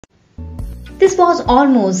This was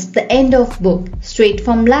almost the end of book straight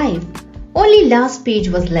from life. Only last page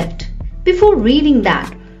was left. Before reading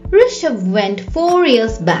that, Rishabh went 4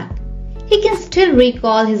 years back. He can still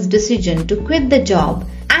recall his decision to quit the job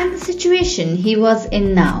and the situation he was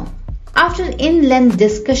in now. After in-length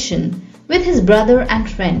discussion with his brother and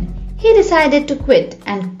friend, he decided to quit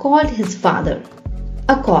and called his father.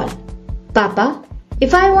 A call. Papa,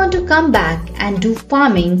 if I want to come back and do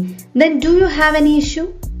farming, then do you have any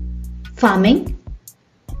issue? Farming?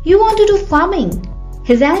 You want to do farming?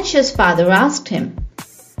 His anxious father asked him.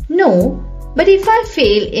 No, but if I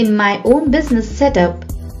fail in my own business setup,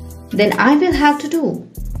 then I will have to do,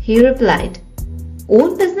 he replied.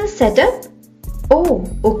 Own business setup? Oh,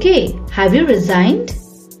 okay. Have you resigned?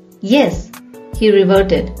 Yes, he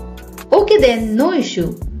reverted. Okay then, no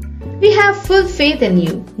issue. We have full faith in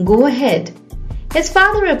you. Go ahead. His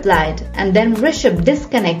father replied, and then Rishabh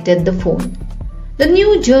disconnected the phone. The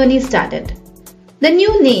new journey started. The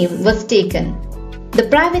new name was taken. The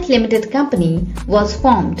private limited company was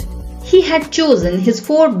formed. He had chosen his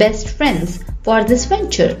 4 best friends for this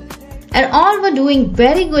venture, and all were doing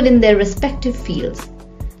very good in their respective fields.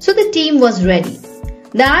 So the team was ready.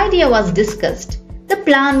 The idea was discussed, the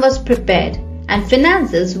plan was prepared, and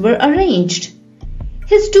finances were arranged.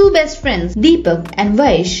 His 2 best friends, Deepak and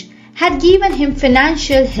Vaish, had given him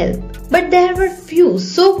financial help, but there were few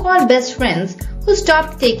so-called best friends who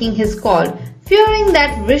stopped taking his call, fearing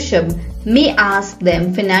that Rishabh may ask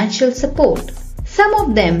them financial support. Some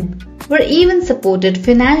of them were even supported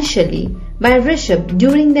financially by Rishabh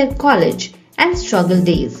during their college and struggle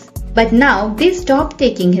days. But now they stopped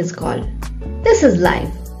taking his call. This is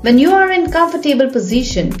life. When you are in comfortable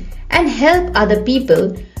position and help other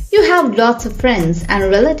people, you have lots of friends and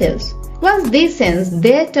relatives. Once they sense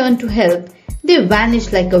their turn to help, they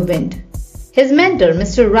vanish like a wind. His mentor,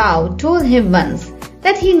 Mr. Rao, told him once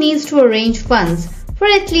that he needs to arrange funds for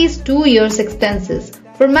at least 2 years' expenses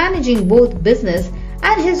for managing both business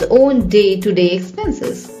and his own day-to-day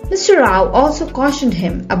expenses. Mr. Rao also cautioned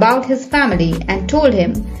him about his family and told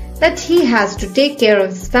him that he has to take care of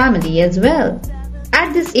his family as well.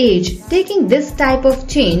 At this age, taking this type of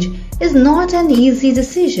change is not an easy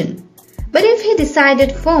decision. But if he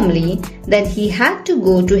decided firmly, then he had to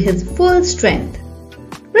go to his full strength.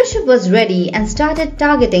 Rishabh was ready and started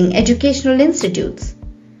targeting educational institutes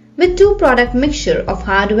with 2 product mixture of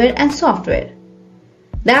hardware and software.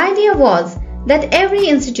 The idea was that every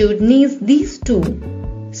institute needs these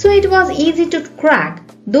 2, so it was easy to crack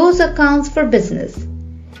those accounts for business.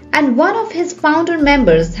 And one of his founder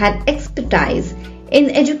members had expertise in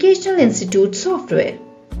educational institute software.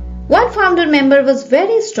 One founder member was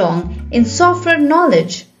very strong in software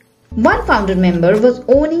knowledge. One founder member was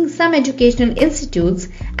owning some educational institutes,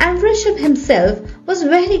 and Rishabh himself was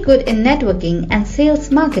very good in networking and sales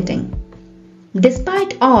marketing.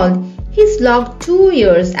 Despite all, he slogged 2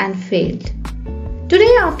 years and failed.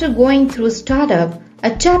 Today, after going through startup,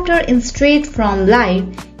 a chapter in Straight from Life,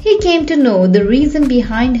 he came to know the reason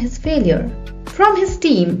behind his failure. From his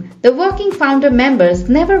team, the working founder members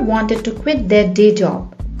never wanted to quit their day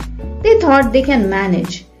job. They thought they can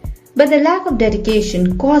manage, but the lack of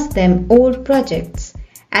dedication cost them old projects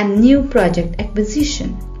and new project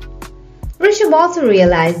acquisition. Rishabh also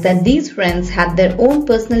realized that these friends had their own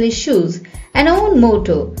personal issues and own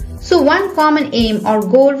motto, so one common aim or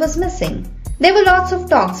goal was missing. There were lots of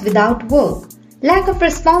talks without work. Lack of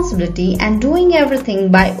responsibility and doing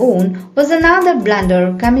everything by own was another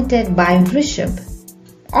blunder committed by Rishabh.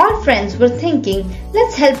 All friends were thinking,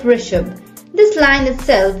 let's help Rishabh. This line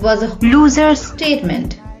itself was a loser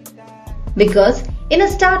statement. Because in a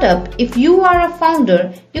startup, if you are a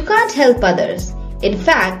founder, you can't help others. In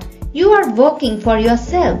fact, you are working for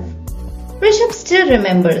yourself. Rishabh still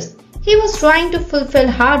remembers. He was trying to fulfill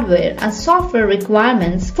hardware and software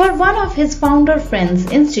requirements for one of his founder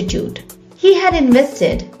friends' institute. He had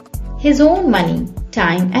invested his own money,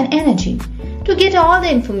 time and energy to get all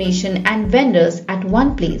the information and vendors at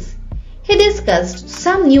one place. He discussed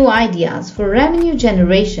some new ideas for revenue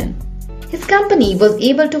generation. His company was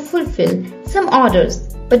able to fulfill some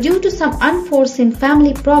orders, but due to some unforeseen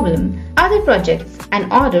family problem, other projects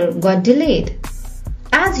and order got delayed.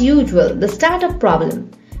 As usual, the startup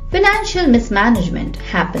problem, financial mismanagement,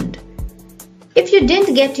 happened. If you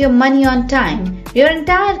didn't get your money on time, your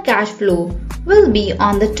entire cash flow will be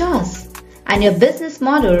on the toss and your business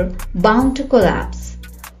model bound to collapse.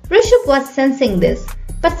 Rishabh was sensing this,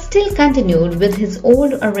 but still continued with his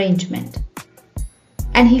old arrangement.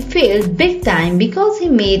 And he failed big time because he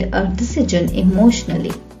made a decision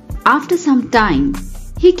emotionally. After some time,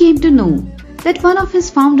 he came to know that one of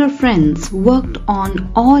his founder friends worked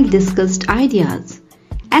on all discussed ideas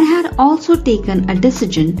and had also taken a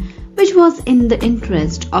decision which was in the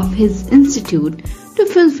interest of his institute to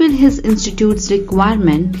fulfill his institute's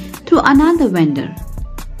requirement through another vendor.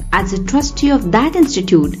 As a trustee of that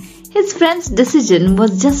institute, his friend's decision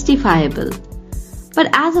was justifiable. But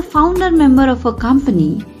as a founder member of a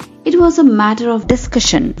company, it was a matter of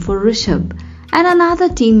discussion for Rishabh and another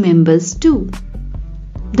team members too.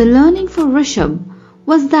 The learning for Rishabh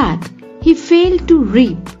was that he failed to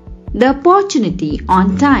reap the opportunity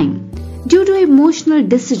on time. Due to emotional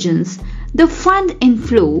decisions, the fund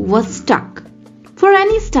inflow was stuck. For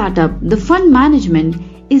any startup, the fund management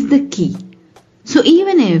is the key. So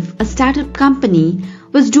even if a startup company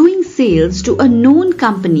was doing sales to a known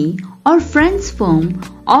company or friend's firm,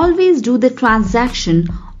 always do the transaction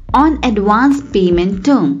on advance payment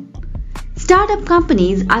term. Startup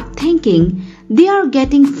companies are thinking they are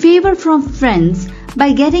getting favor from friends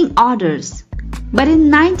by getting orders. But in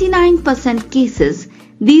 99% cases,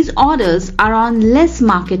 these orders are on less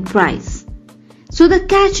market price. So the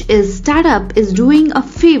catch is startup is doing a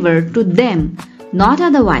favor to them, not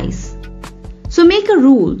otherwise. So make a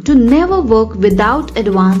rule to never work without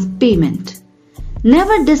advance payment.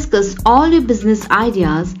 Never discuss all your business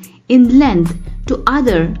ideas in length to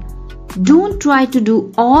others. Don't try to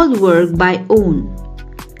do all work by own.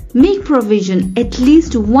 Make provision at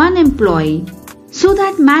least one employee so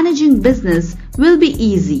that managing business will be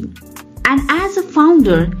easy. And as a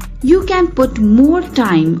founder, you can put more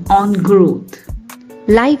time on growth.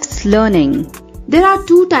 Life's learning. There are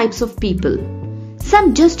two types of people.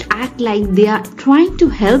 Some just act like they are trying to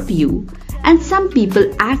help you, and some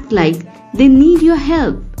people act like they need your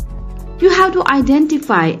help. You have to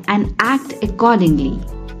identify and act accordingly.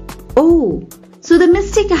 Oh, so the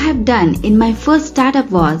mistake I have done in my first startup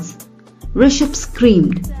was, Rishabh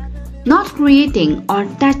screamed, not creating or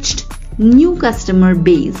touched new customer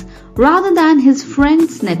base rather than his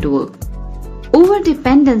friend's network.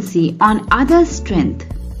 Over-dependency on others' strength.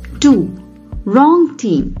 2. Wrong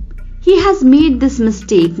team. He has made this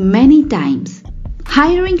mistake many times.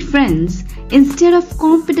 Hiring friends instead of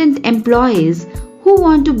competent employees who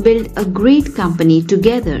want to build a great company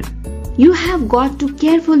together. You have got to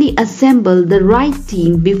carefully assemble the right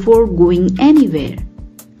team before going anywhere.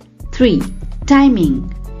 3.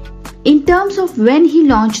 Timing. In terms of when he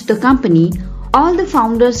launched the company, all the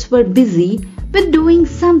founders were busy with doing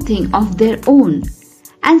something of their own,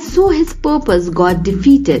 and so his purpose got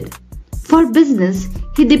defeated. For business,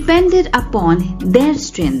 he depended upon their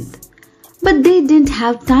strength, but they didn't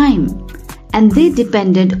have time, and they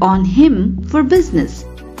depended on him for business.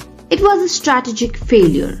 It was a strategic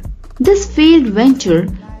failure. This failed venture,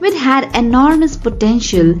 which had enormous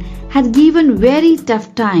potential, had given very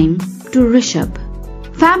tough time to Rishabh.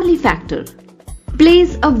 Family factor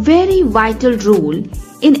plays a very vital role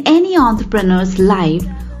in any entrepreneur's life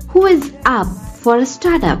who is up for a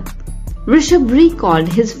startup. Rishabh recalled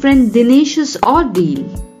his friend Dinesh's ordeal.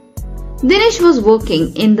 Dinesh was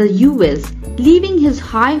working in the US. Leaving his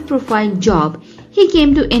high-profile job, he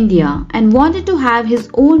came to India and wanted to have his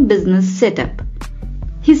own business set up.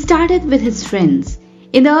 He started with his friends.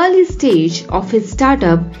 In the early stage of his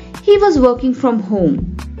startup, he was working from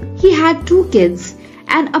home. He had 2 kids,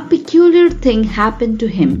 and a peculiar thing happened to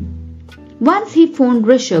him. Once he phoned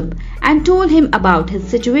Rishabh and told him about his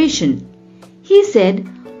situation. He said,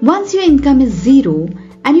 once your income is zero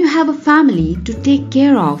and you have a family to take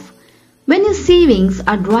care of, when your savings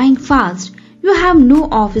are drying fast, you have no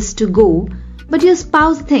office to go, but your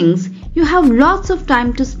spouse thinks you have lots of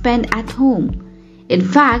time to spend at home. In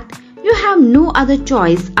fact, you have no other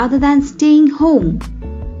choice other than staying home.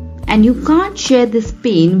 And you can't share this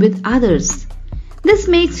pain with others. This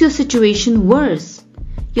makes your situation worse.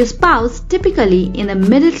 Your spouse, typically in a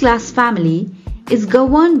middle-class family, is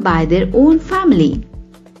governed by their own family.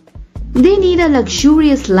 They need a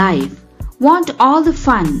luxurious life, want all the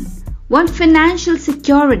fun, want financial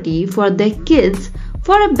security for their kids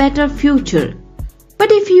for a better future.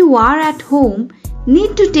 But if you are at home,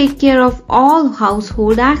 need to take care of all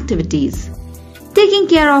household activities, taking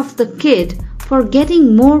care of the kid for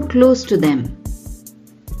getting more close to them,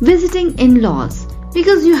 visiting in-laws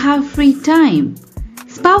because you have free time.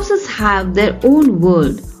 Spouses have their own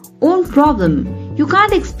world, own problem. You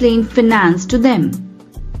can't explain finance to them.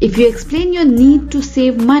 If you explain your need to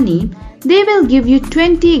save money, they will give you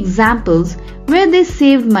 20 examples where they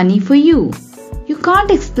saved money for you. You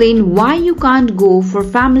can't explain why you can't go for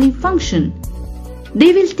family function.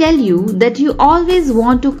 They will tell you that you always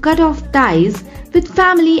want to cut off ties with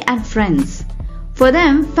family and friends. For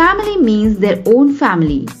them, family means their own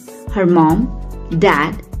family. Her mom,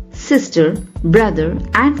 dad, sister, brother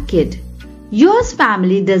and kid. Yours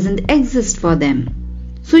family doesn't exist for them.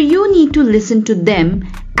 So you need to listen to them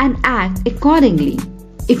and act accordingly.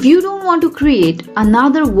 If you don't want to create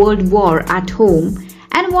another world war at home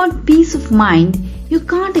and want peace of mind, you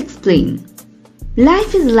can't explain.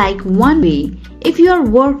 Life is like one way if you are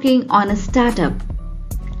working on a startup.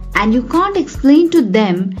 And you can't explain to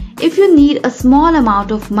them if you need a small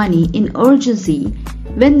amount of money in urgency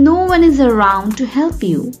when no one is around to help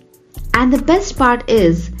you. And the best part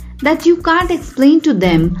is that you can't explain to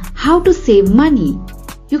them how to save money.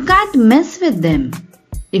 You can't mess with them.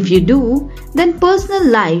 If you do, then personal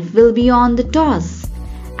life will be on the toss.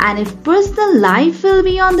 And if personal life will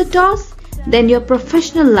be on the toss, then your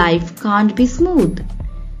professional life can't be smooth.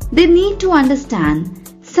 They need to understand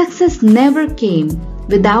success never came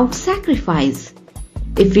without sacrifice.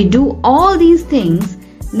 If we do all these things,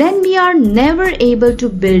 then we are never able to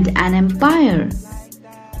build an empire.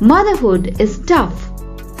 Motherhood is tough,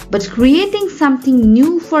 but creating something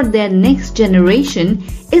new for their next generation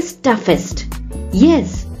is toughest.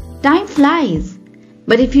 Yes, time flies,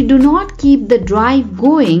 but if you do not keep the drive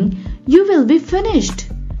going, you will be finished.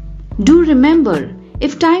 Do remember,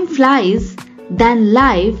 if time flies, then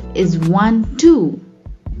life is one too.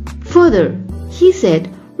 Further, he said,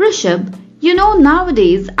 Rishabh,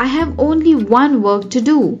 nowadays I have only one work to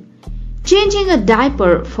do. Changing a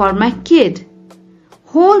diaper for my kid.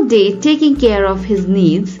 Whole day taking care of his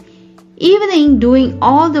needs. Evening doing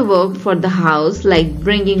all the work for the house like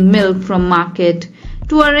bringing milk from market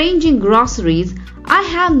to arranging groceries. I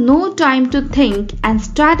have no time to think and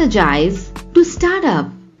strategize to start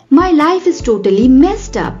up. My life is totally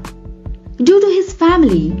messed up. Due to his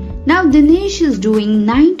family, now Dinesh is doing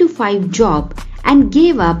 9-to-5 job and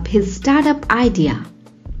gave up his startup idea.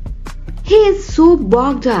 He is so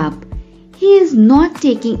bogged up, he is not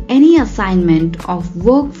taking any assignment of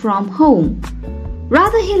work from home.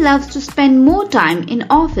 Rather, he loves to spend more time in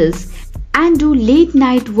office and do late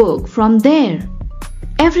night work from there.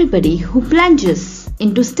 Everybody who plunges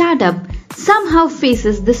into startup somehow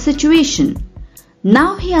faces this situation.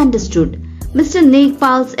 Now he understood Mr.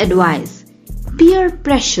 Nekpal's advice. Peer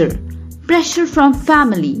pressure, pressure from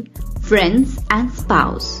family, friends and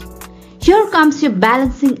spouse. Here comes your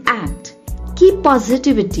balancing act. Keep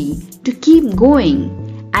positivity to keep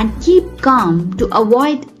going and keep calm to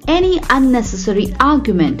avoid any unnecessary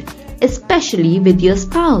argument, especially with your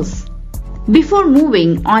spouse. Before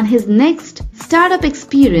moving on his next startup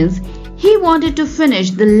experience, he wanted to finish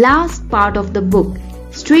the last part of the book,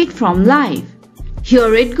 Straight from Life.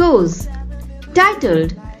 Here it goes.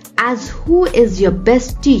 Titled as Who is Your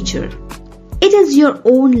Best Teacher? It is your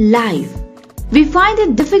own life. We find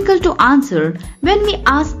it difficult to answer when we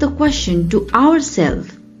ask the question to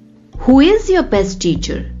ourselves. Who is your best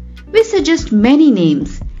teacher? We suggest many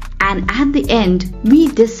names and at the end we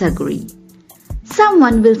disagree.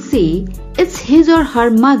 Someone will say it's his or her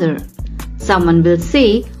mother. Someone will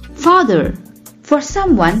say father. For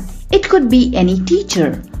someone, it could be any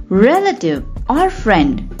teacher, relative or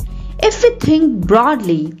friend. If we think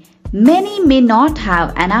broadly, many may not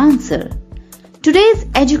have an answer. Today's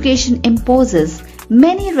education imposes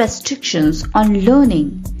many restrictions on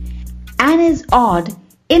learning and is odd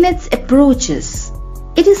in its approaches.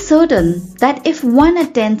 It is certain that if one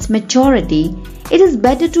attains maturity, it is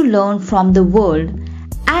better to learn from the world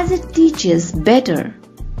as it teaches better.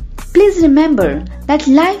 Please remember that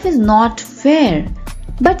life is not fair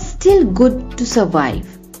but still good to survive.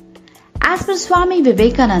 As per Swami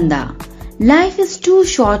Vivekananda, life is too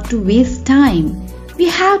short to waste time. We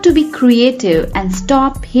have to be creative and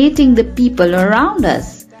stop hating the people around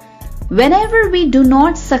us. Whenever we do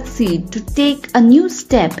not succeed to take a new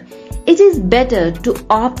step, it is better to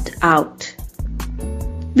opt out.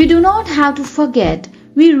 We do not have to forget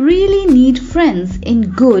we really need friends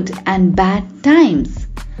in good and bad times.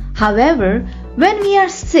 However, when we are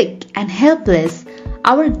sick and helpless,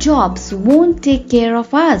 our jobs won't take care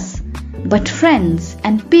of us, but friends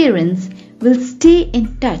and parents will stay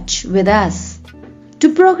in touch with us.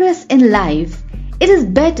 To progress in life, it is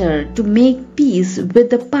better to make peace with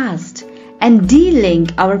the past and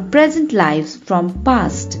de-link our present lives from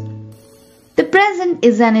past. The present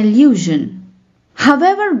is an illusion.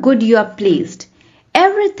 However good you are placed,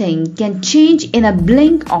 everything can change in a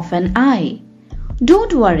blink of an eye.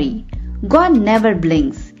 Don't worry, God never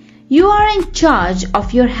blinks. You are in charge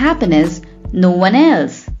of your happiness, no one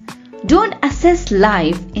else. Don't assess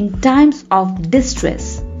life in times of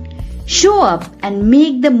distress. Show up and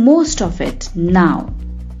make the most of it now.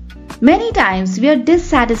 Many times we are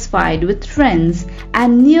dissatisfied with friends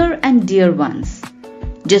and near and dear ones.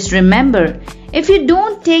 Just remember, if you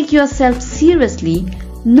don't take yourself seriously,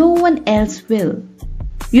 no one else will.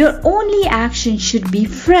 Your only action should be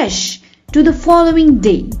fresh, to the following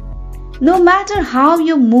day. No matter how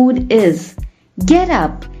your mood is, get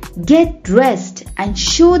up, get dressed, and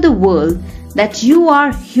show the world that you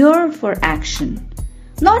are here for action,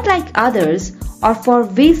 not like others or for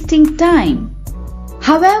wasting time.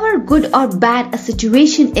 However good or bad a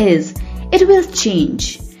situation is, it will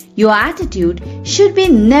change. Your attitude should be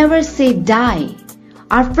never say die.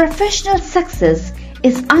 Our professional success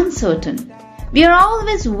is uncertain. We are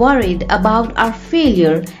always worried about our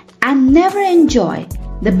failure and never enjoy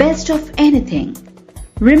the best of anything.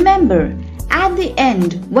 Remember, at the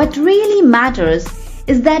end, what really matters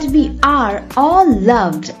is that we are all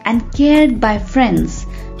loved and cared by friends,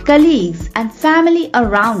 colleagues, and family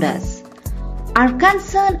around us. Our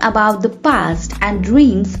concern about the past and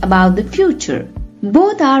dreams about the future,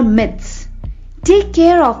 both are myths. Take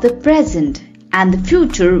care of the present and the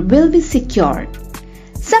future will be secured.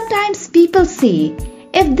 Sometimes people say,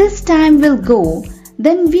 if this time will go,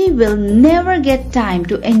 then we will never get time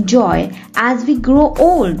to enjoy as we grow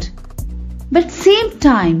old. But same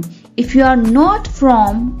time, if you are not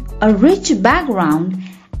from a rich background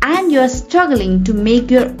and you are struggling to make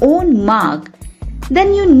your own mark,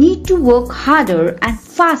 then you need to work harder and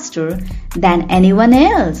faster than anyone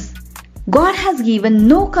else. God has given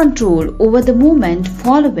no control over the moment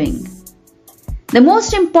following. The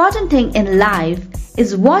most important thing in life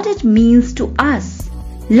is what it means to us.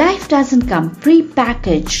 Life doesn't come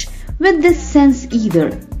pre-packaged with this sense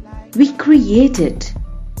either. We create it.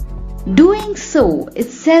 Doing so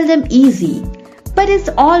is seldom easy, but is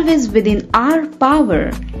always within our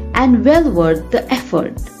power and well worth the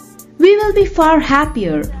effort. We will be far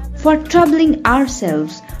happier for troubling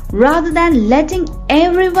ourselves rather than letting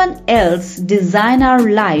everyone else design our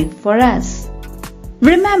life for us.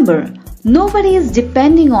 Remember, nobody is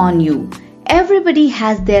depending on you. Everybody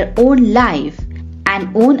has their own life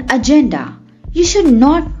and own agenda. You should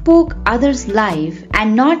not poke others' life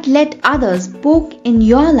and not let others poke in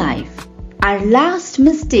your life. Our last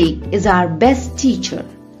mistake is our best teacher.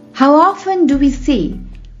 How often do we say,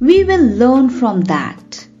 we will learn from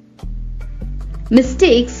that?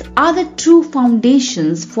 Mistakes are the true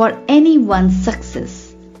foundations for anyone's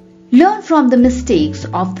success. Learn from the mistakes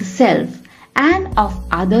of the self and of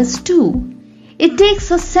others too. It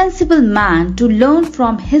takes a sensible man to learn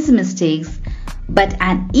from his mistakes, but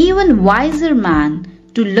an even wiser man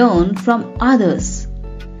to learn from others.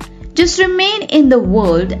 Just remain in the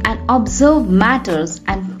world and observe matters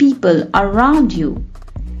and people around you,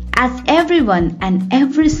 as everyone and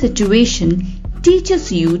every situation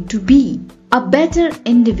teaches you to be a better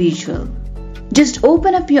individual. Just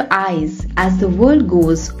open up your eyes as the world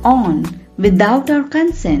goes on without our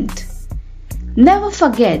consent. Never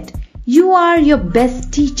forget, you are your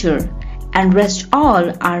best teacher, and rest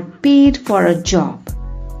all are paid for a job.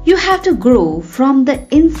 You have to grow from the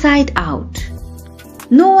inside out.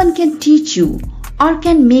 No one can teach you or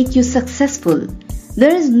can make you successful.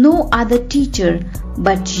 There is no other teacher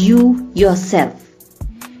but you yourself.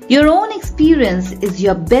 Your own experience is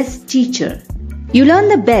your best teacher. You learn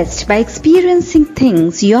the best by experiencing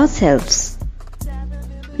things yourselves.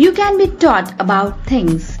 You can be taught about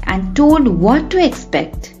things and told what to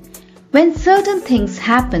expect when certain things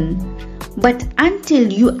happen, but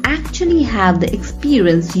until you actually have the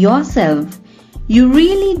experience yourself, you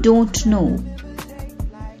really don't know.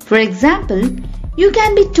 For example, you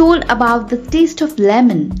can be told about the taste of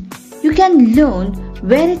lemon. You can learn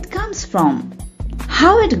where it comes from,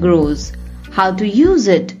 how it grows, how to use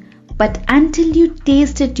it, but until you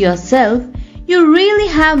taste it yourself, you really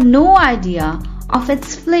have no idea of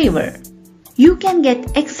its flavor. You can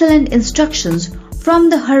get excellent instructions from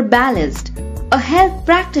the herbalist, a health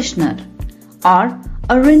practitioner, or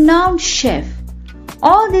a renowned chef.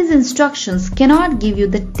 All these instructions cannot give you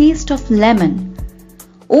the taste of lemon.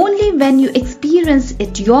 Only when you experience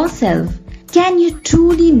it yourself can you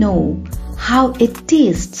truly know how it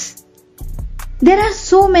tastes. There are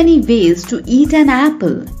so many ways to eat an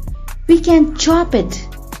apple. We can chop it,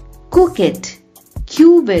 cook it,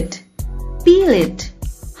 cube it, peel it,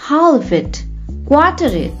 halve it, quarter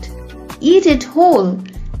it, eat it whole,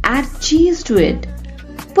 add cheese to it,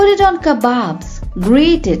 put it on kebabs,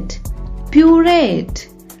 grate it, puree it,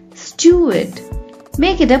 stew it,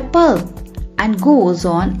 make it a pulp, and goes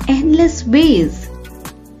on endless ways.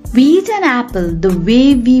 We eat an apple the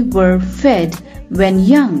way we were fed when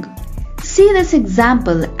young. See this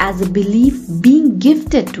example as a belief being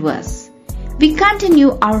gifted to us. We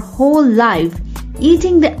continue our whole life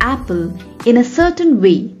eating the apple in a certain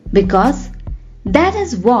way because that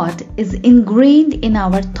is what is ingrained in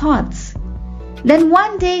our thoughts. Then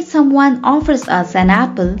one day someone offers us an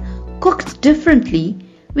apple cooked differently.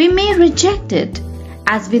 We may reject it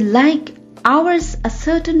as we like ours a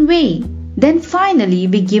certain way. Then finally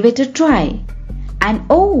we give it a try. And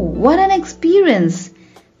oh, what an experience!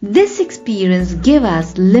 This experience gives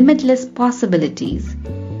us limitless possibilities.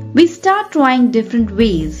 We start trying different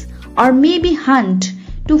ways, or maybe hunt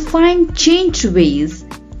to find changed ways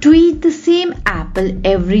to eat the same apple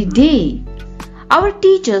every day. Our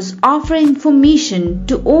teachers offer information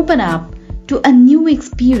to open up to a new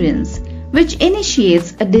experience, which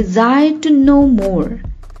initiates a desire to know more,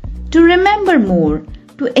 to remember more,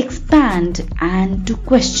 to expand and to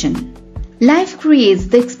question. Life creates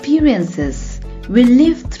the experiences we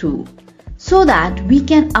live through so that we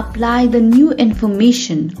can apply the new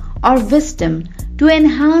information or wisdom to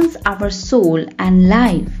enhance our soul and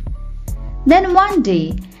life. Then one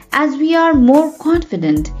day, as we are more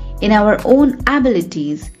confident in our own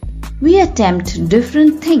abilities, we attempt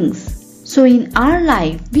different things. So in our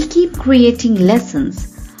life, we keep creating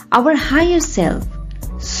lessons, our higher self,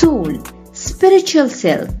 soul, spiritual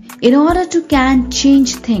self, in order to can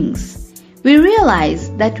change things. We realize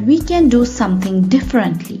that we can do something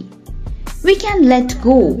differently. We can let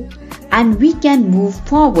go and we can move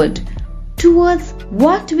forward towards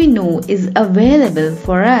what we know is available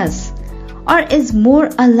for us or is more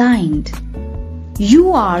aligned.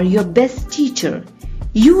 You are your best teacher.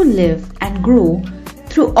 You live and grow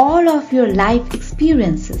through all of your life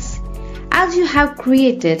experiences as you have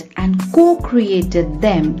created and co-created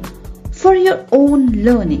them for your own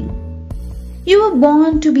learning. You were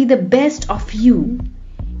born to be the best of you.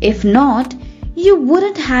 If not, you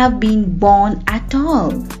wouldn't have been born at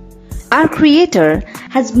all. Our Creator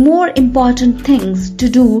has more important things to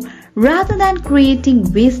do rather than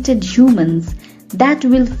creating wasted humans that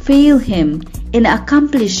will fail Him in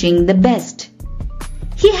accomplishing the best.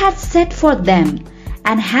 He had set for them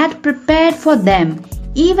and had prepared for them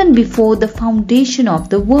even before the foundation of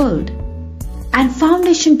the world. And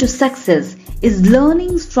foundation to success is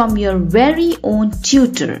learnings from your very own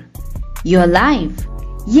tutor, your life.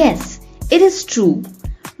 Yes, it is true.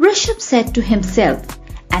 Rishabh said to himself,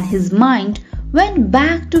 and his mind went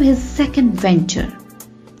back to his second venture.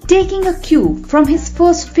 Taking a cue from his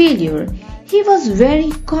first failure, he was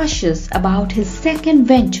very cautious about his second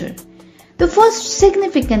venture. The first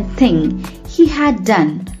significant thing he had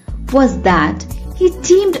done was that he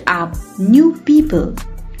teamed up new people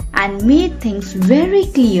and made things very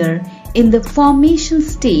clear in the formation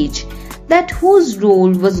stage that whose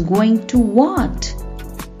role was going to what.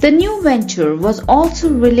 The new venture was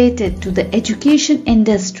also related to the education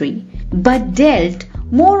industry but dealt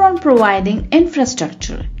more on providing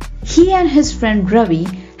infrastructure. He and his friend Ravi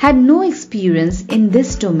had no experience in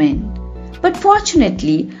this domain, but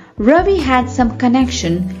fortunately Ravi had some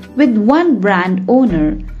connection with one brand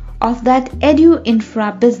owner of that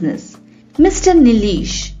edu-infra business, Mr.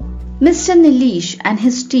 Nilesh. Mr. Nilesh and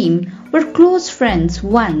his team were close friends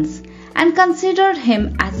once and considered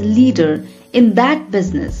him as a leader in that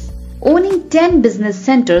business, owning 10 business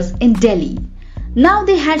centers in Delhi. Now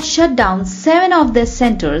they had shut down 7 of their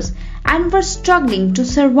centers and were struggling to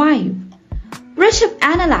survive. Rishabh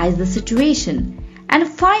analyzed the situation and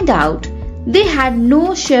found out they had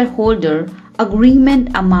no shareholder agreement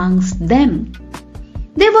amongst them.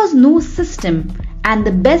 There was no system, and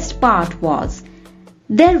the best part was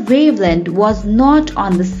their wavelength was not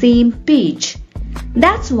on the same page.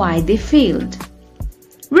 That's why they failed.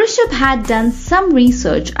 Rishabh had done some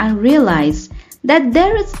research and realized that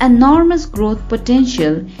there is enormous growth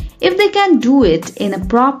potential if they can do it in a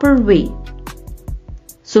proper way.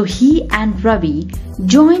 So he and Ravi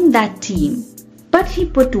joined that team, but he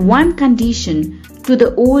put one condition to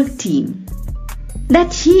the old team,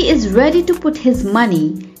 that he is ready to put his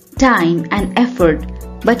money, time and effort,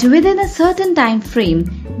 but within a certain time frame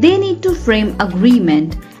they need to frame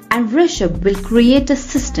agreement and Rishabh will create a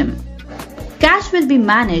system. Cash will be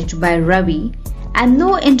managed by Ravi and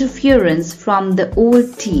no interference from the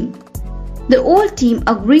old team. The old team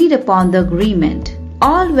agreed upon the agreement.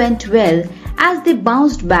 All went well as they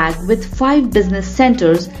bounced back with 5 business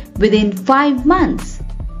centers within 5 months.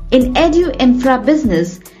 In Edu Infra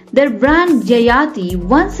business, their brand Yayati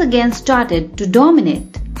once again started to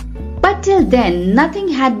dominate. But till then, nothing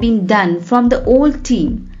had been done from the old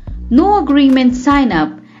team. No agreement sign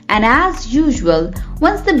up, and as usual,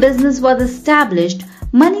 once the business was established,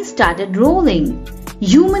 money started rolling.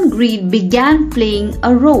 Human greed began playing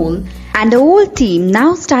a role, and the old team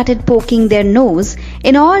now started poking their nose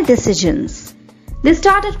in all decisions. They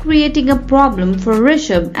started creating a problem for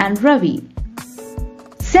Rishabh and Ravi.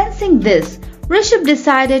 Sensing this, Rishabh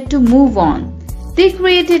decided to move on. They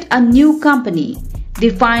created a new company,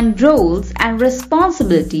 defined roles and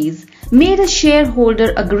responsibilities, made a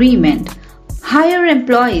shareholder agreement, hired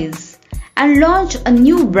employees, and launch a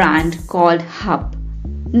new brand called Hub.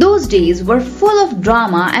 Those days were full of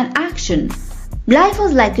drama and action. Life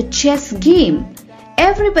was like a chess game.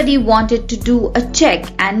 Everybody wanted to do a check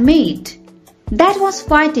and mate. That was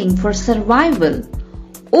fighting for survival.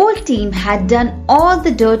 Old team had done all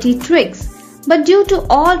the dirty tricks, but due to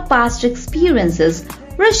all past experiences,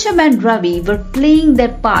 Rishabh and Ravi were playing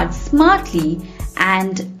their parts smartly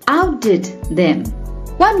and outdid them.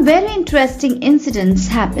 One very interesting incident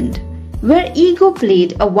happened, where ego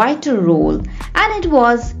played a vital role, and it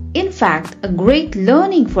was, in fact, a great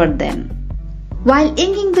learning for them. While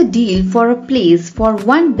inking the deal for a place for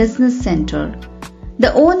one business center,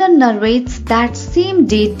 the owner narrates that same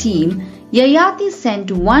day team Yayati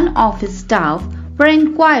sent one of his staff for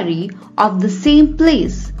inquiry of the same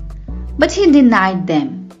place, but he denied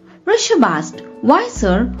them. Rishabh asked, "Why,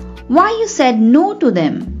 sir? Why you said no to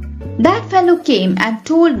them?" "That fellow came and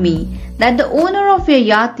told me that the owner of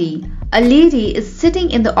Yayati, a lady, is sitting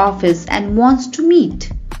in the office and wants to meet."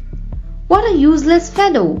 "What a useless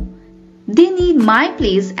fellow! They need my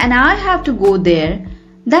place and I have to go there.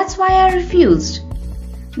 That's why I refused."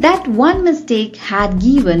 That one mistake had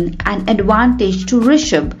given an advantage to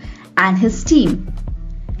Rishabh and his team,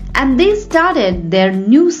 and they started their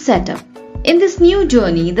new setup. In this new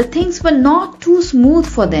journey, the things were not too smooth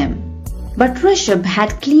for them, but Rishabh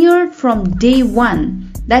had cleared from day one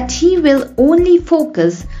that he will only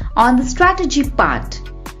focus on the strategy part.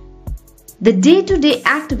 The day-to-day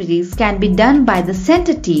activities can be done by the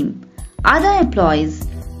center team, other employees,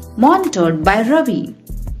 monitored by Ravi.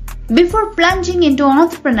 Before plunging into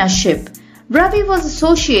entrepreneurship, Ravi was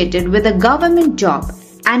associated with a government job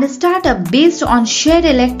and a startup based on shared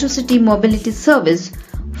electricity mobility service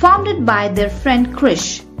founded by their friend Krish.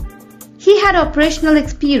 He had operational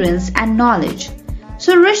experience and knowledge,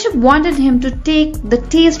 so Rishabh wanted him to take the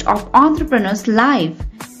taste of entrepreneur's life,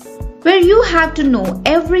 where you have to know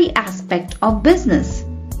every aspect of business,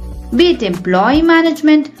 be it employee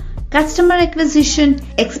management, customer acquisition,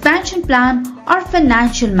 expansion plan, or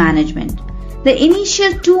financial management. The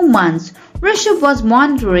initial 2 months, Rishabh was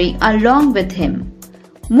monitoring along with him.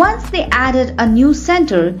 Once they added a new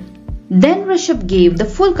center, then Rishabh gave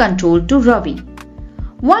the full control to Ravi.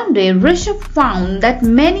 One day, Rishabh found that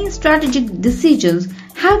many strategic decisions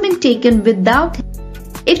have been taken without him.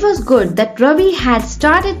 It was good that Ravi had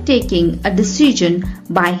started taking a decision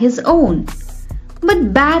by his own,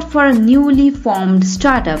 but bad for a newly formed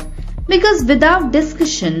startup, because without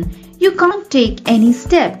discussion, you can't take any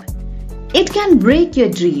step. It can break your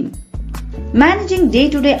dream. Managing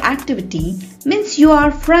day-to-day activity means you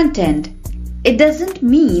are front end. It doesn't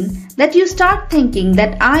mean that you start thinking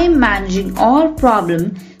that I am managing all problem,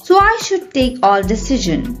 so I should take all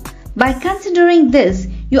decision. By considering this,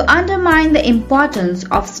 you undermine the importance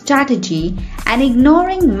of strategy and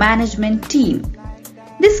ignoring management team.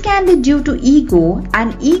 This can be due to ego,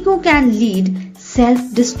 and ego can lead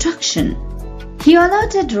self-destruction. He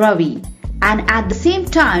alerted Ravi, and at the same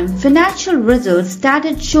time, financial results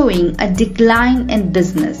started showing a decline in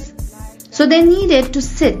business. So they needed to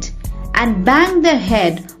sit and bang their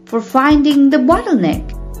head for finding the bottleneck.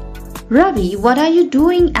 "Ravi, what are you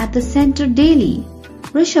doing at the center daily?"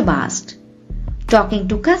 Rishabh asked. "Talking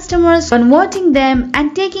to customers, converting them,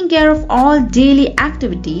 and taking care of all daily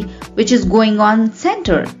activity which is going on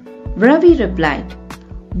center," Ravi replied.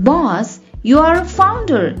 "Boss, you are a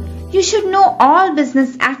founder. You should know all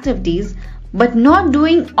business activities, but not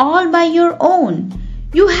doing all by your own.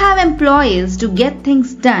 You have employees to get things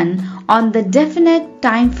done on the definite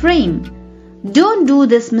time frame. Don't do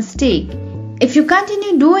this mistake. If you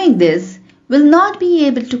continue doing this, we'll not be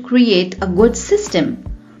able to create a good system,"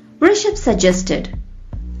 Rishabh suggested.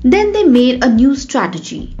 Then they made a new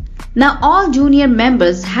strategy. Now all junior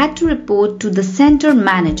members had to report to the center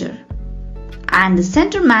manager, and the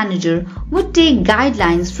center manager would take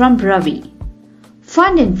guidelines from Ravi.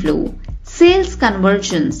 Fund inflow, sales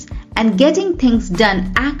conversions, and getting things done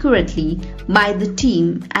accurately by the team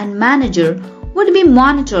and manager would be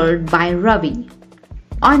monitored by Ravi.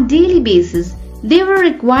 On daily basis, they were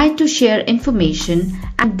required to share information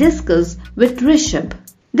and discuss with Rishabh.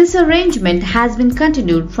 This arrangement has been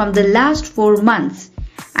continued from the last 4 months,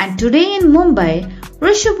 and today in Mumbai,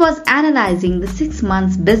 Rishabh was analyzing the 6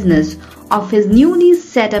 months business of his newly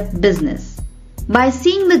set up business. By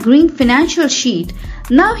seeing the green financial sheet,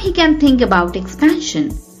 now he can think about expansion.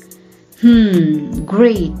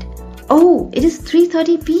 Great. Oh, it is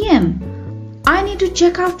 3:30 p.m. I need to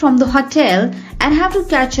check out from the hotel and have to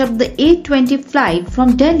catch up the 8:20 flight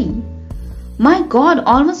from Delhi. My God,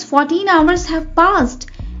 almost 14 hours have passed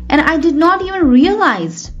and I did not even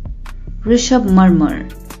realize, Rishabh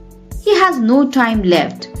murmured. He has no time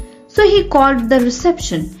left, So he called the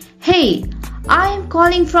reception. Hey, I am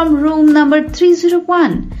calling from room number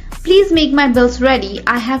 301. Please make my bills ready.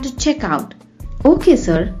 I have to check out. Okay,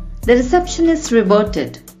 sir. The receptionist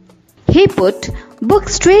reverted. He put Book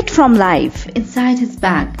Straight from Life inside his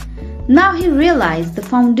bag. Now he realized the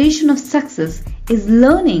foundation of success is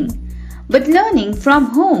learning, but learning from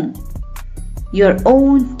home. Your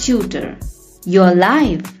own tutor. Your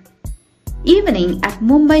life. Evening at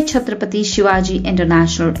Mumbai Chhatrapati Shivaji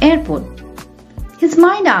International Airport. His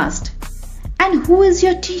mind asked, and who is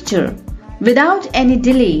your teacher? Without any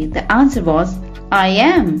delay, the answer was, I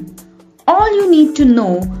am. All you need to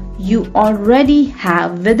know, you already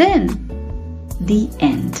have within. The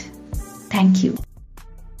end. Thank you.